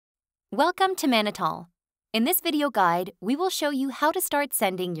Welcome to Mannitol. In this video guide, we will show you how to start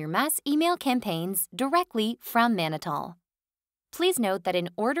sending your mass email campaigns directly from Mannitol. Please note that in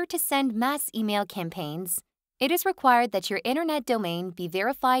order to send mass email campaigns, it is required that your internet domain be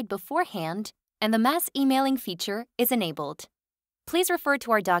verified beforehand and the mass emailing feature is enabled. Please refer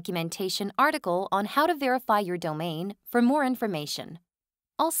to our documentation article on how to verify your domain for more information.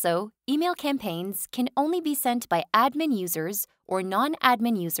 Also, email campaigns can only be sent by admin users or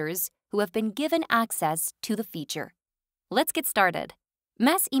non-admin users who have been given access to the feature. Let's get started.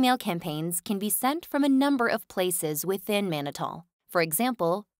 Mass email campaigns can be sent from a number of places within Mannitol. For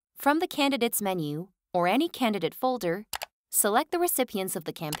example, from the Candidates menu or any candidate folder, select the recipients of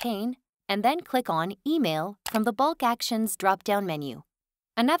the campaign, and then click on Email from the Bulk Actions drop-down menu.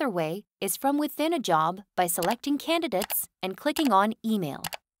 Another way is from within a job by selecting Candidates and clicking on Email,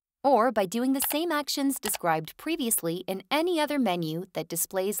 or by doing the same actions described previously in any other menu that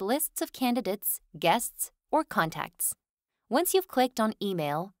displays lists of candidates, guests, or contacts. Once you've clicked on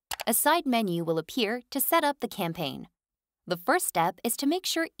Email, a side menu will appear to set up the campaign. The first step is to make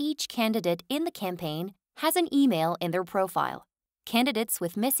sure each candidate in the campaign has an email in their profile. Candidates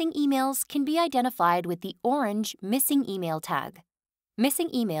with missing emails can be identified with the orange Missing Email tag. Missing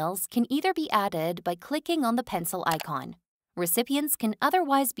emails can either be added by clicking on the pencil icon. Recipients can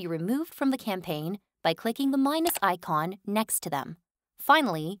otherwise be removed from the campaign by clicking the minus icon next to them.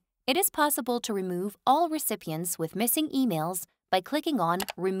 Finally, it is possible to remove all recipients with missing emails by clicking on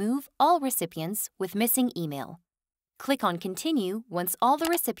Remove All Recipients with Missing Email. Click on Continue once all the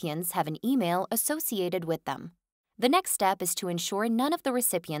recipients have an email associated with them. The next step is to ensure none of the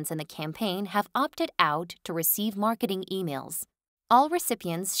recipients in the campaign have opted out to receive marketing emails. All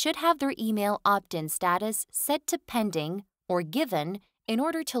recipients should have their email opt-in status set to Pending or Given in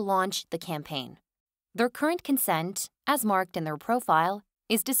order to launch the campaign. Their current consent, as marked in their profile,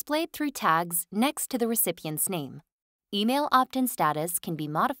 is displayed through tags next to the recipient's name. Email opt-in status can be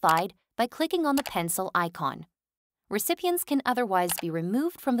modified by clicking on the pencil icon. Recipients can otherwise be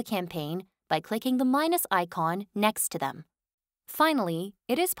removed from the campaign by clicking the minus icon next to them. Finally,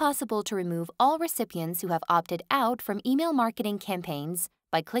 it is possible to remove all recipients who have opted out from email marketing campaigns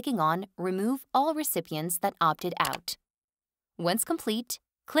by clicking on Remove All Recipients that opted out. Once complete,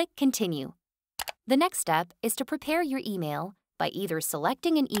 click Continue. The next step is to prepare your email by either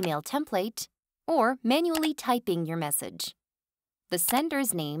selecting an email template or manually typing your message. The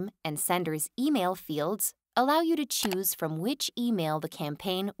sender's name and sender's email fields allow you to choose from which email the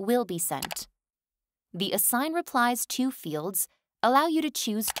campaign will be sent. The Assign Replies To fields allow you to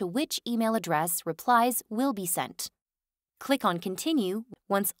choose to which email address replies will be sent. Click on Continue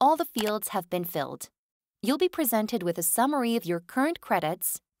once all the fields have been filled. You'll be presented with a summary of your current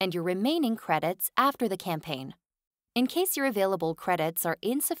credits and your remaining credits after the campaign. In case your available credits are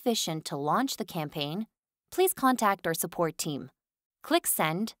insufficient to launch the campaign, please contact our support team. Click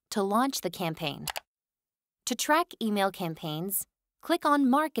Send to launch the campaign. To track email campaigns, click on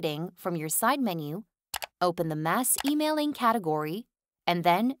Marketing from your side menu, open the Mass Emailing category, and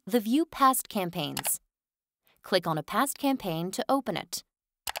then the View Past Campaigns. Click on a past campaign to open it.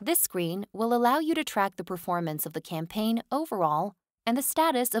 This screen will allow you to track the performance of the campaign overall and the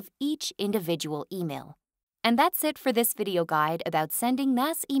status of each individual email. And that's it for this video guide about sending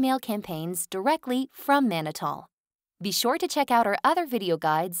mass email campaigns directly from Mannitol. Be sure to check out our other video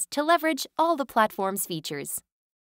guides to leverage all the platform's features.